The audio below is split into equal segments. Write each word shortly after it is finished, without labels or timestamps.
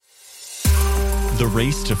The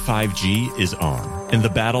race to 5G is on, and the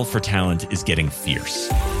battle for talent is getting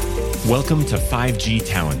fierce. Welcome to 5G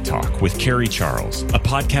Talent Talk with Carrie Charles, a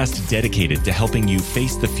podcast dedicated to helping you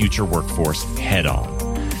face the future workforce head on.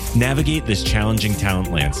 Navigate this challenging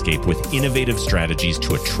talent landscape with innovative strategies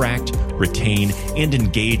to attract, retain, and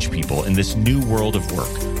engage people in this new world of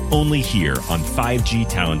work. Only here on 5G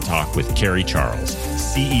Talent Talk with Carrie Charles,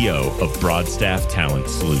 CEO of Broadstaff Talent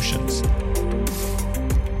Solutions.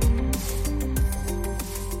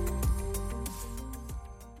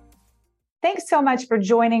 Thanks so much for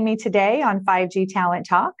joining me today on 5G Talent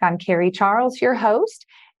Talk. I'm Carrie Charles, your host.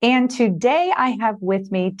 And today I have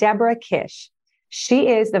with me Deborah Kish. She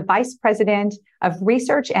is the Vice President of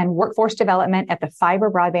Research and Workforce Development at the Fiber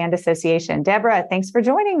Broadband Association. Deborah, thanks for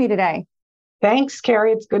joining me today. Thanks,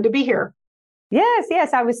 Carrie. It's good to be here.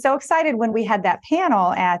 Yes. I was so excited when we had that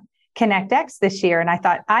panel at ConnectX this year, and I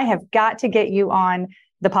thought, I have got to get you on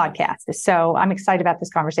the podcast. So I'm excited about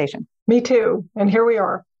this conversation. Me too. And here we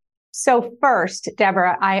are. So first,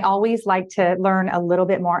 Deborah, I always like to learn a little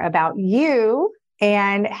bit more about you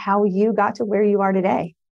and how you got to where you are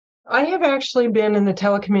today. I have actually been in the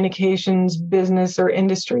telecommunications business or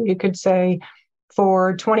industry, you could say,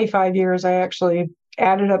 for 25 years. I actually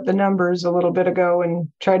added up the numbers a little bit ago and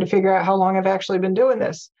tried to figure out how long I've actually been doing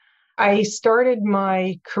this. I started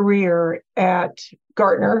my career at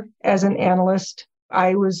Gartner as an analyst.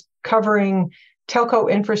 I was covering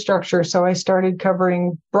telco infrastructure, so I started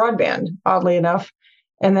covering broadband, oddly enough.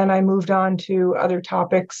 And then I moved on to other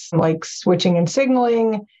topics like switching and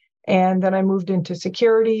signaling. And then I moved into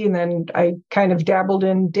security. And then I kind of dabbled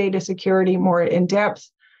in data security more in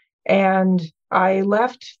depth. And I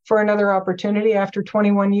left for another opportunity after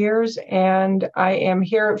 21 years. And I am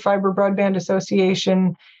here at Fiber Broadband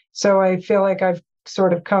Association. So I feel like I've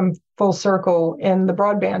sort of come full circle in the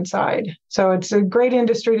broadband side. So it's a great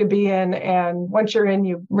industry to be in. And once you're in,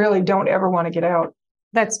 you really don't ever want to get out.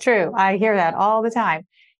 That's true. I hear that all the time.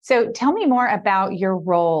 So tell me more about your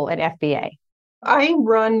role at FBA. I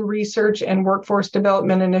run research and workforce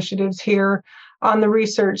development initiatives here. On the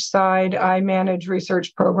research side, I manage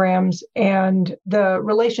research programs and the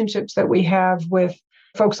relationships that we have with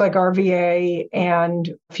folks like RVA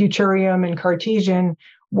and Futurium and Cartesian,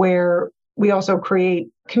 where we also create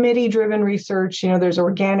committee-driven research. There's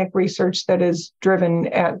organic research that is driven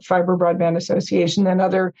at Fiber Broadband Association and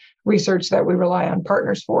other research that we rely on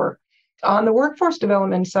partners for. On the workforce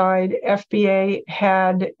development side, FBA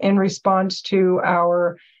had, in response to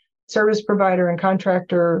our service provider and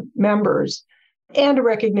contractor members, and a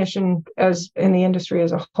recognition as in the industry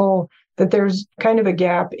as a whole, that there's kind of a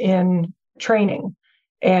gap in training.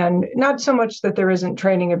 And not so much that there isn't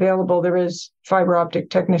training available, there is fiber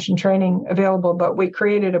optic technician training available, but we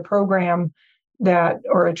created a program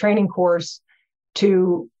or a training course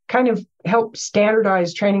to kind of help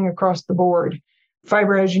standardize training across the board.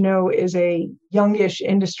 Fiber, as you know, is a youngish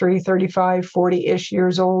industry, 35, 40-ish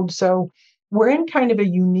years old. So we're in kind of a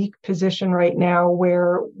unique position right now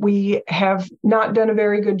where we have not done a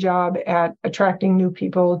very good job at attracting new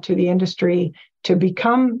people to the industry to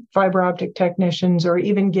become fiber optic technicians or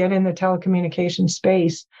even get in the telecommunications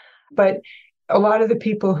space. But a lot of the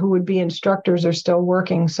people who would be instructors are still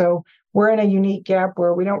working. So we're in a unique gap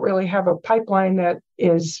where we don't really have a pipeline that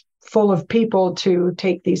is full of people to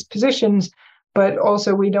take these positions, but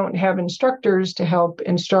also we don't have instructors to help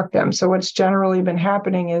instruct them. So what's generally been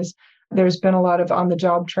happening is there's been a lot of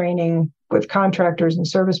on-the-job training with contractors and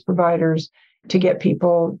service providers to get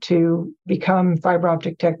people to become fiber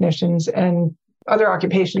optic technicians and other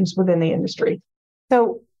occupations within the industry.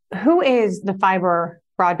 So who is the Fiber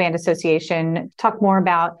Broadband Association? Talk more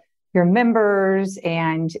about your members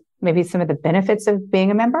and maybe some of the benefits of being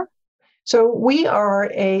a member. So we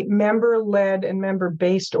are a member-led and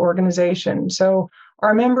member-based organization. So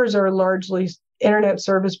our members are largely internet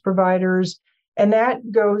service providers, and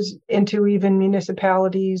that goes into even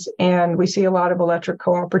municipalities. And we see a lot of electric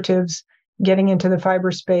cooperatives getting into the fiber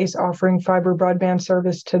space, offering fiber broadband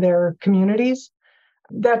service to their communities.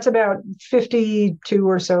 That's about 52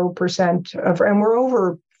 or so percent of, and we're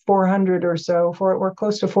over 400 or so, we're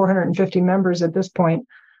close to 450 members at this point,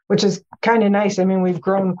 which is kind of nice. I mean, we've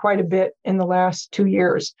grown quite a bit in the last 2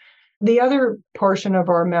 years. The other portion of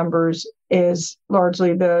our members is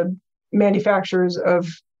largely the manufacturers of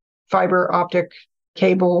fiber optic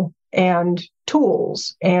cable and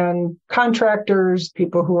tools and contractors,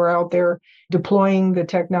 people who are out there deploying the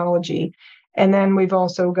technology. And then we've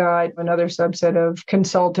also got another subset of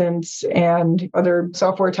consultants and other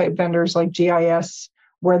software type vendors like GIS,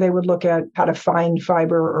 where they would look at how to find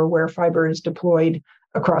fiber or where fiber is deployed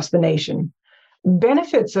across the nation.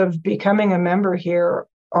 Benefits of becoming a member here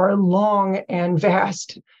are long and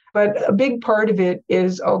vast. But a big part of it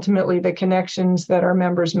is ultimately the connections that our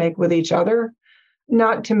members make with each other.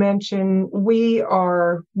 Not to mention, we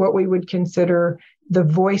are what we would consider the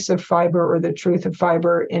voice of fiber or the truth of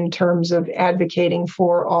fiber in terms of advocating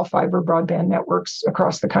for all fiber broadband networks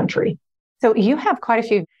across the country. So you have quite a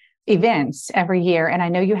few events every year, and I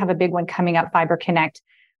know you have a big one coming up, Fiber Connect,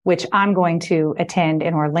 which I'm going to attend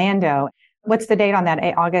in Orlando. What's the date on that?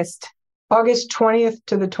 August 20th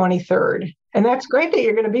to the 23rd. And that's great that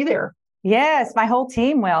you're going to be there. Yes, my whole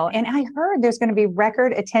team will. And I heard there's going to be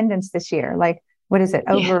record attendance this year. Like, what is it?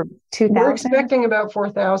 Over 2,000? We're expecting about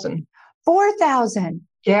 4,000. 4,000.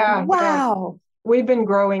 Yeah. Wow. Yeah. We've been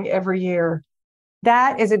growing every year.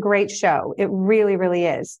 That is a great show. It really, really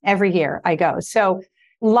is. Every year I go. So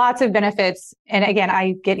lots of benefits. And again,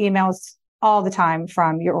 I get emails all the time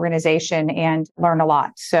from your organization and learn a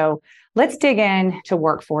lot. So let's dig into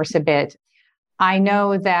workforce a bit. I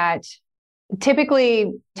know that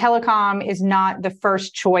typically telecom is not the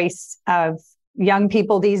first choice of young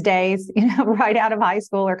people these days, right out of high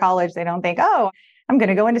school or college. They don't think, oh, I'm going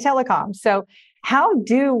to go into telecom. So how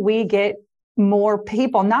do we get more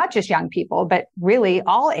people, not just young people, but really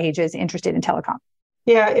all ages interested in telecom?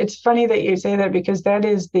 Yeah, it's funny that you say that because that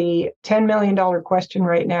is the $10 million question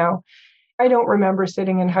right now. I don't remember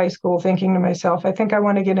sitting in high school thinking to myself, I think I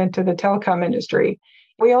want to get into the telecom industry.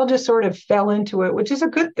 We all just sort of fell into it, which is a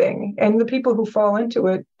good thing. And the people who fall into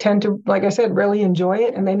it tend to, like I said, really enjoy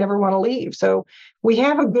it and they never want to leave. So we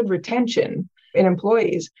have a good retention in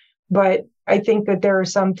employees. But I think that there are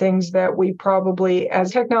some things that we probably,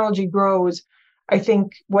 as technology grows, I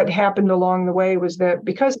think what happened along the way was that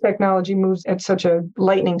because technology moves at such a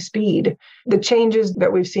lightning speed, the changes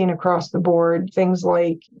that we've seen across the board, things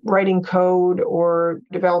like writing code or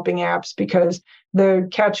developing apps, because the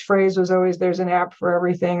catchphrase was always there's an app for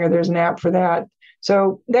everything or there's an app for that.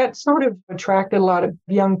 So that sort of attracted a lot of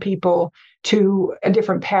young people to a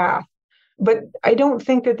different path. But I don't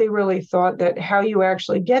think that they really thought that how you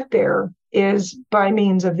actually get there is by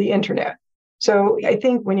means of the internet. So I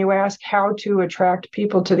think when you ask how to attract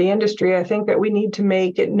people to the industry, I think that we need to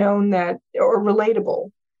make it known that, or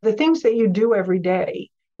relatable, the things that you do every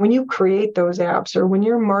day, when you create those apps or when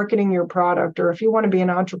you're marketing your product, or if you want to be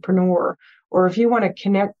an entrepreneur, or if you want to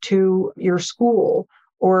connect to your school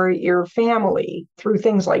or your family through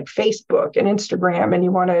things like Facebook and Instagram, and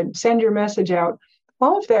you want to send your message out,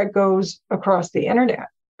 all of that goes across the internet.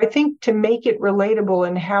 I think to make it relatable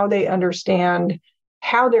in how they understand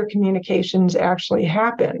how their communications actually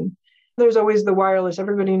happen. There's always the wireless.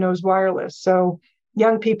 Everybody knows wireless. So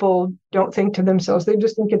young people don't think to themselves, they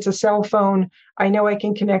just think it's a cell phone. I know I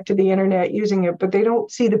can connect to the internet using it, but they don't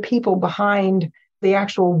see the people behind the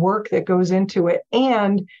actual work that goes into it.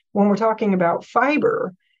 And when we're talking about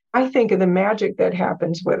fiber, I think of the magic that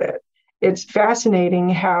happens with it. It's fascinating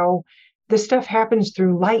how this stuff happens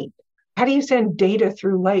through light. How do you send data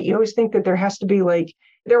through light? You always think that there has to be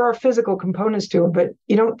there are physical components to it, but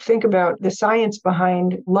you don't think about the science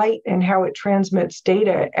behind light and how it transmits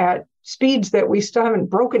data at speeds that we still haven't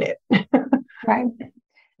broken it. Right.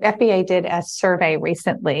 FBA did a survey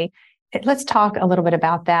recently. Let's talk a little bit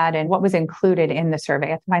about that and what was included in the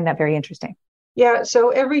survey. I find that very interesting. Yeah. So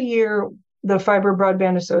every year, the Fiber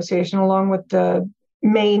Broadband Association, along with the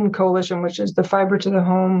main coalition, which is the Fiber to the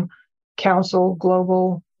Home Council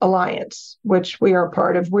Global Alliance, which we are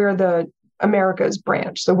part of, we're the America's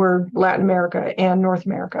branch. So we're Latin America and North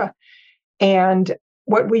America. And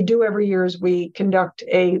what we do every year is we conduct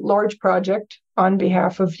a large project on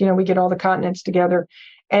behalf of, we get all the continents together.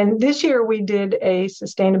 And this year we did a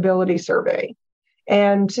sustainability survey.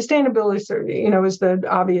 And sustainability survey, is the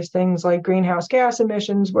obvious things like greenhouse gas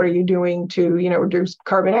emissions. What are you doing to, reduce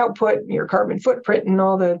carbon output, your carbon footprint, and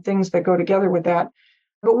all the things that go together with that.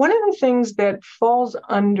 But one of the things that falls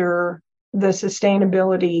under the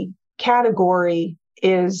sustainability category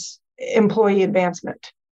is employee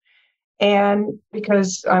advancement. And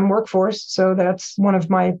because I'm workforce, so that's one of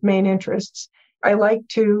my main interests, I like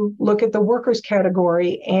to look at the workers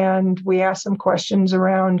category, and we ask some questions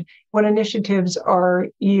around what initiatives are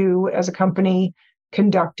you as a company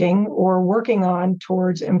conducting or working on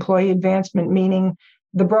towards employee advancement, meaning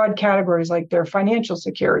the broad categories like their financial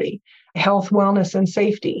security, health, wellness, and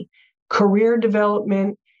safety, career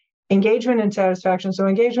development, engagement and satisfaction. So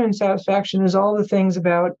engagement and satisfaction is all the things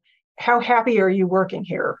about how happy are you working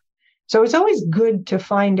here. So it's always good to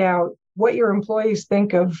find out what your employees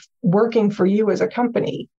think of working for you as a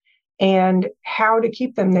company and how to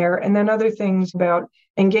keep them there. And then other things about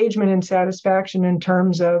engagement and satisfaction in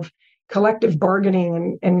terms of collective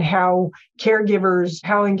bargaining and how caregivers,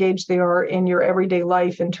 how engaged they are in your everyday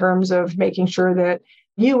life in terms of making sure that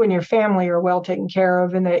you and your family are well taken care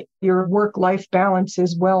of and that your work-life balance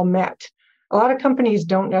is well met. A lot of companies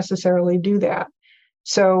don't necessarily do that.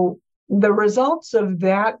 So the results of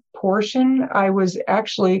that portion, I was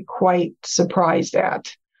actually quite surprised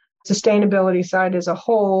at. Sustainability side as a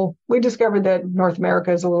whole, we discovered that North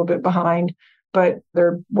America is a little bit behind, but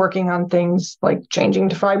they're working on things like changing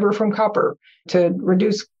to fiber from copper to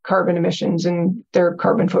reduce carbon emissions and their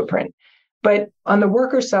carbon footprint. But on the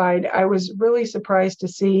worker side, I was really surprised to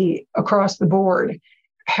see across the board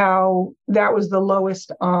how that was the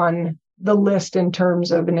lowest on the list in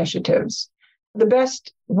terms of initiatives. The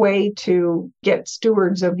best way to get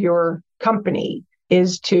stewards of your company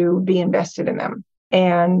is to be invested in them.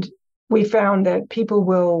 And we found that people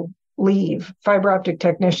will leave. Fiber optic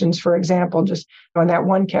technicians, for example, just on that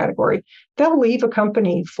one category, they'll leave a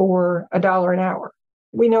company for $1 an hour.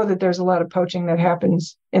 We know that there's a lot of poaching that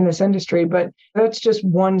happens in this industry, but that's just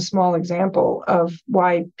one small example of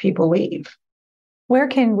why people leave. Where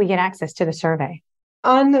can we get access to the survey?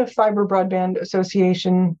 On the Fiber Broadband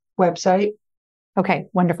Association website. Okay,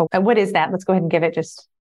 wonderful. What is that? Let's go ahead and give it just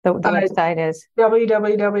the website is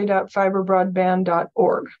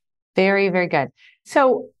www.fiberbroadband.org. Very, very good.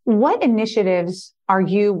 So what initiatives are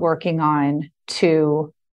you working on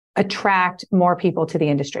to attract more people to the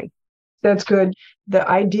industry? That's good. The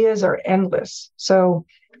ideas are endless. So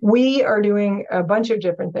we are doing a bunch of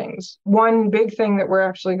different things. One big thing that we're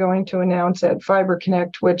actually going to announce at Fiber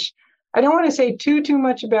Connect, which I don't want to say too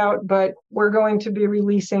much about, but we're going to be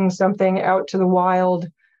releasing something out to the wild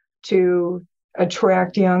to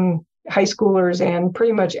attract young high schoolers and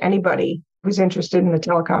pretty much anybody who's interested in the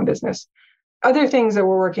telecom business. Other things that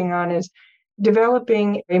we're working on is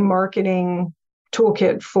developing a marketing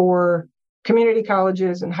toolkit for community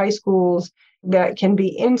colleges and high schools that can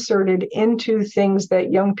be inserted into things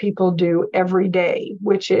that young people do every day,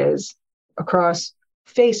 which is across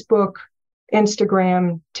Facebook,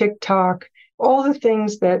 Instagram, TikTok, all the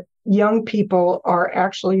things that young people are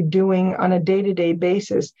actually doing on a day-to-day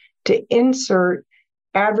basis to insert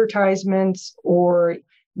advertisements or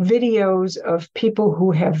videos of people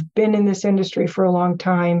who have been in this industry for a long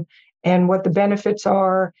time and what the benefits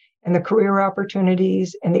are and the career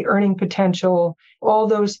opportunities and the earning potential, all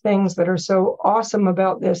those things that are so awesome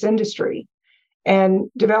about this industry,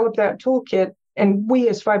 and develop that toolkit. And we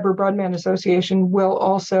as Fiber Broadband Association will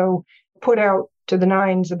also put out to the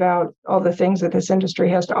nines about all the things that this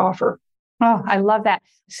industry has to offer. Oh, I love that.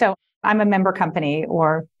 So I'm a member company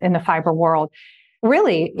or in the fiber world,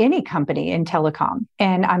 really any company in telecom,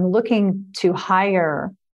 and I'm looking to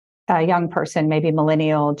hire a young person, maybe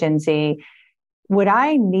millennial, Gen Z. Would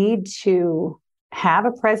I need to have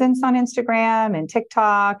a presence on Instagram and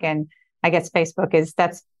TikTok? And I guess Facebook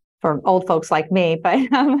that's for old folks like me. But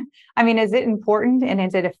I mean, is it important and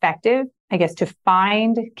is it effective, I guess, to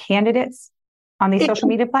find candidates on these social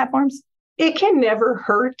media platforms? It can never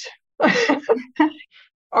hurt.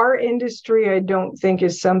 Our industry, I don't think,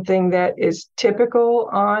 is something that is typical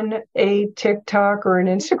on a TikTok or an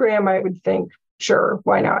Instagram. I would think, sure,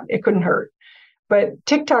 why not? It couldn't hurt. But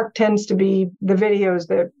TikTok tends to be the videos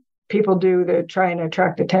that people do to try and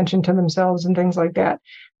attract attention to themselves and things like that.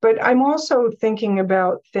 But I'm also thinking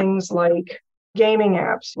about things like gaming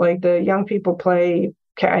apps, like the young people play,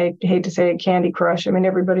 I hate to say it, Candy Crush. I mean,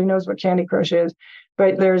 everybody knows what Candy Crush is,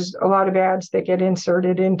 but there's a lot of ads that get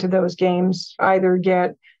inserted into those games, either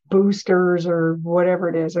get boosters or whatever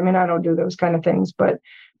it is. I mean, I don't do those kind of things, but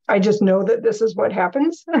I just know that this is what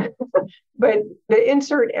happens. But the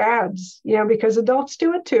insert ads, because adults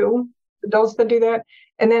do it too, adults that do that.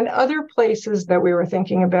 And then other places that we were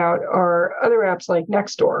thinking about are other apps like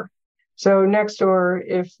Nextdoor. So Nextdoor,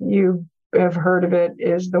 if you have heard of it,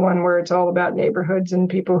 is the one where it's all about neighborhoods and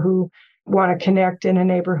people who want to connect in a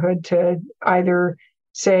neighborhood to either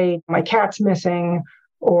say, my cat's missing,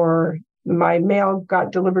 or my mail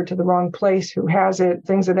got delivered to the wrong place, who has it,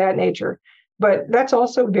 things of that nature. But that's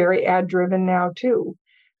also very ad driven now too.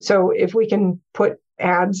 So if we can put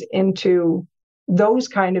ads into those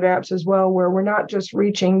kind of apps as well, where we're not just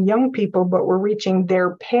reaching young people, but we're reaching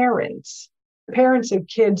their parents of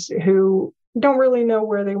kids who don't really know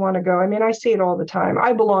where they want to go. I mean, I see it all the time.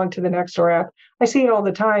 I belong to the Nextdoor app. I see it all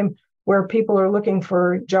the time where people are looking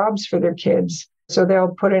for jobs for their kids. So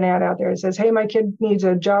they'll put an ad out there that says, hey, my kid needs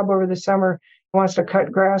a job over the summer, wants to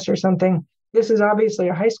cut grass or something. This is obviously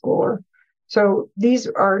a high schooler. So these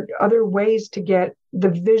are other ways to get the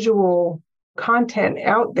visual content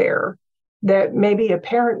out there that maybe a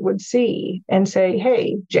parent would see and say,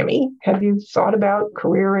 hey, Jimmy, have you thought about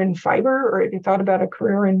career in fiber, or have you thought about a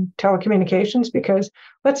career in telecommunications? Because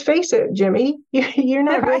let's face it, Jimmy, you're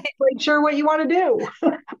not Right. quite sure what you want to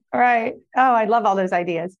do. Right. Oh, I love all those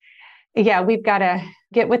ideas. Yeah, we've got to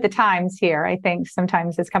get with the times here. I think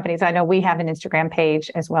sometimes as companies, I know we have an Instagram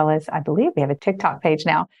page as well as I believe we have a TikTok page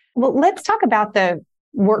now. Well, let's talk about the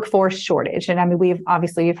workforce shortage. And I mean,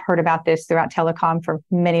 you've heard about this throughout telecom for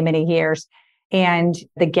many, many years and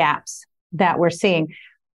the gaps that we're seeing.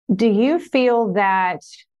 Do you feel that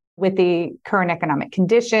with the current economic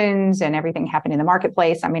conditions and everything happening in the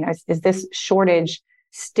marketplace, I mean, is this shortage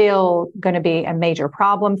still going to be a major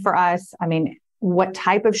problem for us? I mean, what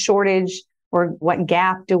type of shortage or what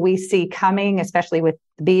gap do we see coming, especially with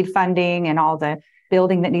the BEAD funding and all the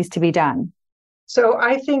building that needs to be done? So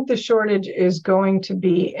I think the shortage is going to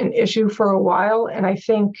be an issue for a while. And I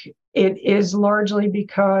think it is largely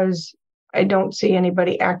because I don't see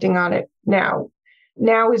anybody acting on it now.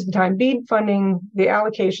 Now is the time. BEAD funding, the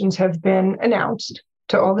allocations have been announced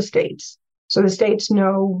to all the states. So the states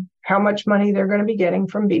know how much money they're going to be getting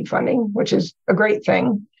from BEAD funding, which is a great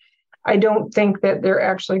thing. I don't think that they're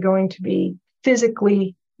actually going to be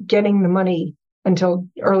physically getting the money until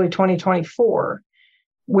early 2024,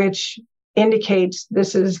 which indicates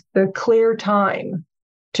this is the clear time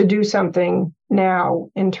to do something now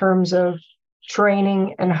in terms of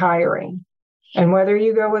training and hiring. And whether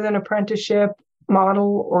you go with an apprenticeship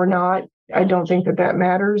model or not, I don't think that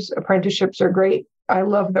matters. Apprenticeships are great. I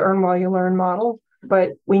love the earn while you learn model,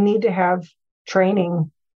 but we need to have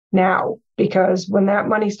training now, because when that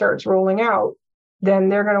money starts rolling out, then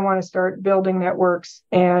they're going to want to start building networks,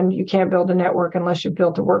 and you can't build a network unless you've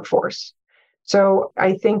built a workforce. So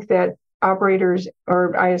I think that operators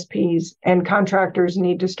or ISPs and contractors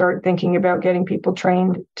need to start thinking about getting people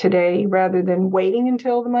trained today rather than waiting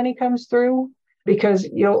until the money comes through, because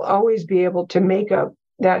you'll always be able to make up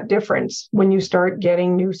that difference when you start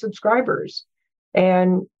getting new subscribers.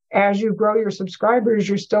 And as you grow your subscribers,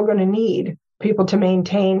 you're still going to need people to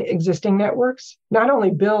maintain existing networks, not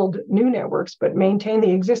only build new networks, but maintain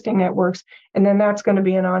the existing networks. And then that's going to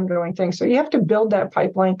be an ongoing thing. So you have to build that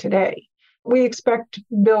pipeline today. We expect to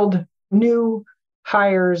build new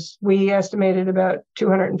hires. We estimated about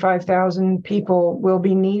 205,000 people will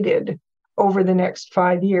be needed over the next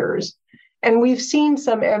 5 years. And we've seen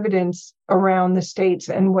some evidence around the states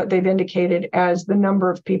and what they've indicated as the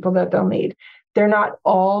number of people that they'll need. They're not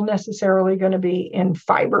all necessarily going to be in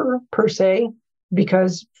fiber per se,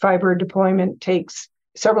 because fiber deployment takes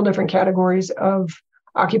several different categories of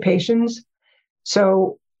occupations.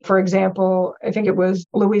 So, for example, I think it was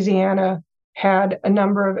Louisiana had a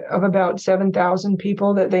number of about 7,000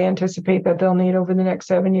 people that they anticipate that they'll need over the next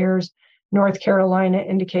 7 years. North Carolina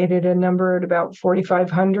indicated a number at about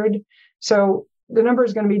 4,500. So the number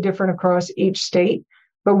is going to be different across each state.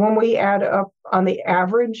 But when we add up on the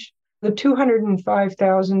average, the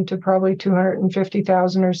 205,000 to probably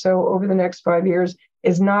 250,000 or so over the next 5 years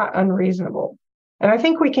is not unreasonable. And I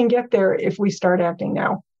think we can get there if we start acting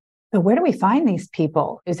now. So where do we find these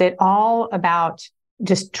people? Is it all about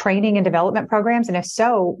just training and development programs? And if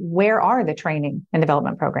so, where are the training and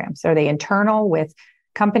development programs? Are they internal with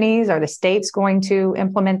companies? Are the states going to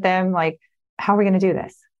implement them? Like, how are we going to do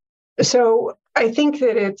this? So I think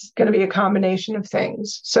that it's going to be a combination of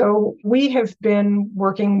things. So we have been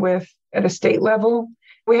working with, at a state level,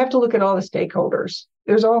 we have to look at all the stakeholders.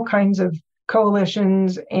 There's all kinds of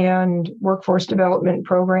coalitions and workforce development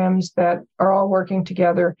programs that are all working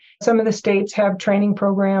together. Some of the states have training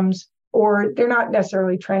programs, or they're not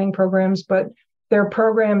necessarily training programs, but they're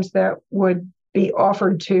programs that would be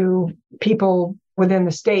offered to people within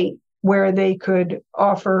the state where they could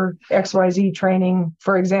offer XYZ training,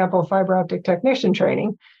 for example, fiber optic technician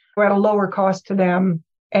training, at a lower cost to them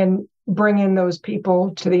and bring in those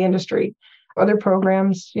people to the industry. Other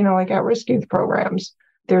programs, like at-risk youth programs,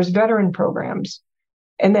 there's veteran programs.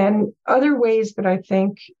 And then other ways that I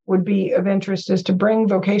think would be of interest is to bring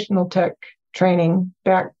vocational tech training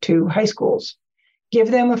back to high schools, give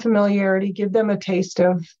them a familiarity, give them a taste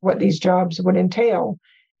of what these jobs would entail.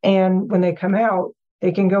 And when they come out,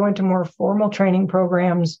 they can go into more formal training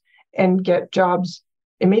programs and get jobs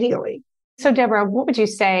immediately. So, Deborah, what would you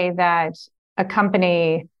say that a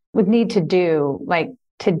company would need to do like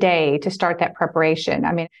today to start that preparation?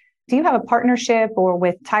 I mean, do you have a partnership or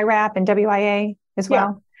with TIRAP and WIA as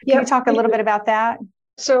well? Yeah. Can you talk a little bit about that?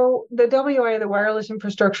 So the WIA, the Wireless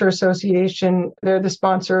Infrastructure Association, they're the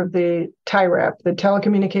sponsor of the TIRAP, the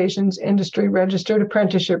Telecommunications Industry Registered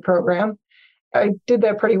Apprenticeship Program. I did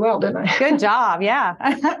that pretty well, didn't I? Good job. Yeah.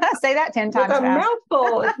 Say that 10 times It's a fast.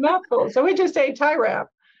 mouthful. It's a mouthful. So we just say TIRAP.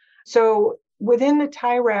 So within the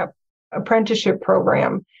TIRAP apprenticeship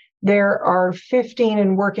program, there are 15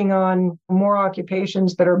 and working on more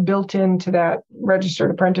occupations that are built into that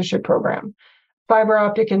registered apprenticeship program. Fiber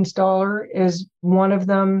optic installer is one of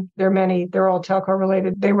them. There are many. They're all telco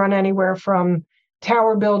related. They run anywhere from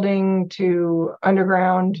tower building to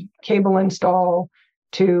underground cable install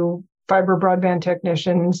to fiber broadband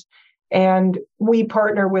technicians. And we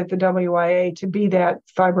partner with the WIA to be that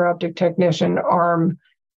fiber optic technician arm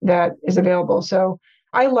that is available. So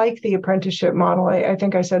I like the apprenticeship model. I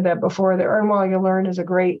think I said that before. The Earn While You Learn is a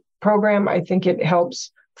great program. I think it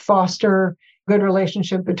helps foster good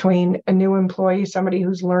relationship between a new employee, somebody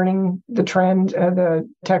who's learning the trend, the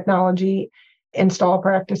technology, install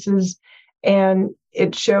practices, and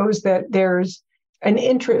it shows that there's an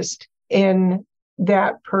interest in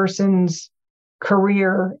that person's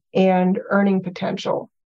career and earning potential.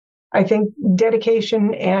 I think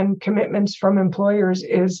dedication and commitments from employers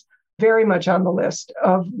is very much on the list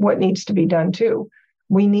of what needs to be done too.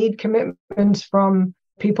 We need commitments from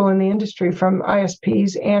people in the industry, from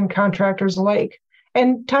ISPs and contractors alike.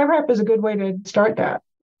 And TIRAP is a good way to start that.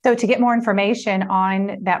 So to get more information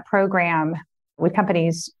on that program, would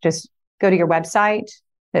companies just go to your website,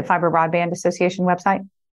 the Fiber Broadband Association website?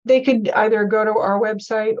 They could either go to our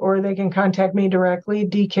website or they can contact me directly,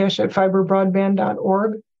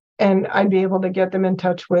 dkish@fiberbroadband.org, and I'd be able to get them in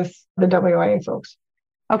touch with the WIA folks.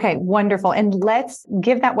 Okay, wonderful. And let's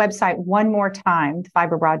give that website one more time, the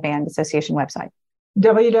Fiber Broadband Association website.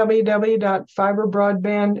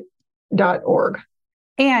 www.fiberbroadband.org.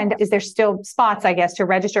 And is there still spots, I guess, to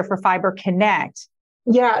register for Fiber Connect?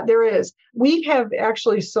 Yeah, there is. We have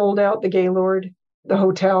actually sold out the Gaylord, the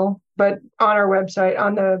hotel, but on our website,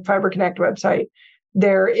 on the Fiber Connect website,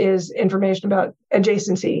 there is information about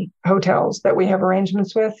adjacency hotels that we have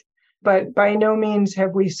arrangements with. But by no means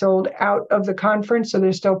have we sold out of the conference. So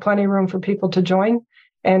there's still plenty of room for people to join.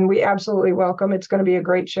 And we absolutely welcome. It's going to be a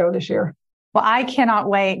great show this year. Well, I cannot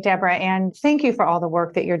wait, Deborah. And thank you for all the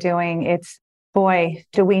work that you're doing. Boy,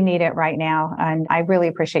 do we need it right now. And I really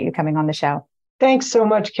appreciate you coming on the show. Thanks so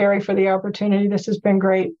much, Carrie, for the opportunity. This has been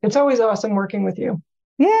great. It's always awesome working with you.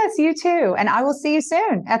 Yes, you too. And I will see you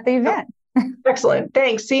soon at the event. Excellent.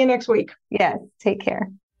 Thanks. See you next week. Yes. Take care.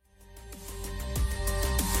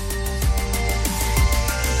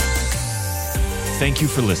 Thank you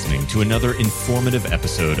for listening to another informative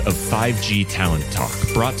episode of 5G Talent Talk,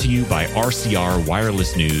 brought to you by RCR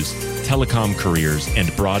Wireless News, Telecom Careers,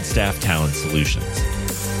 and Broadstaff Talent Solutions.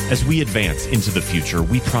 As we advance into the future,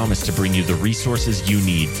 we promise to bring you the resources you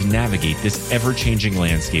need to navigate this ever-changing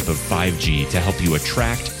landscape of 5G to help you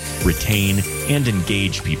attract, retain, and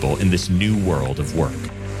engage people in this new world of work.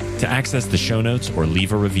 To access the show notes or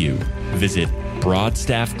leave a review, visit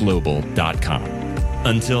broadstaffglobal.com.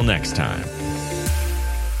 Until next time.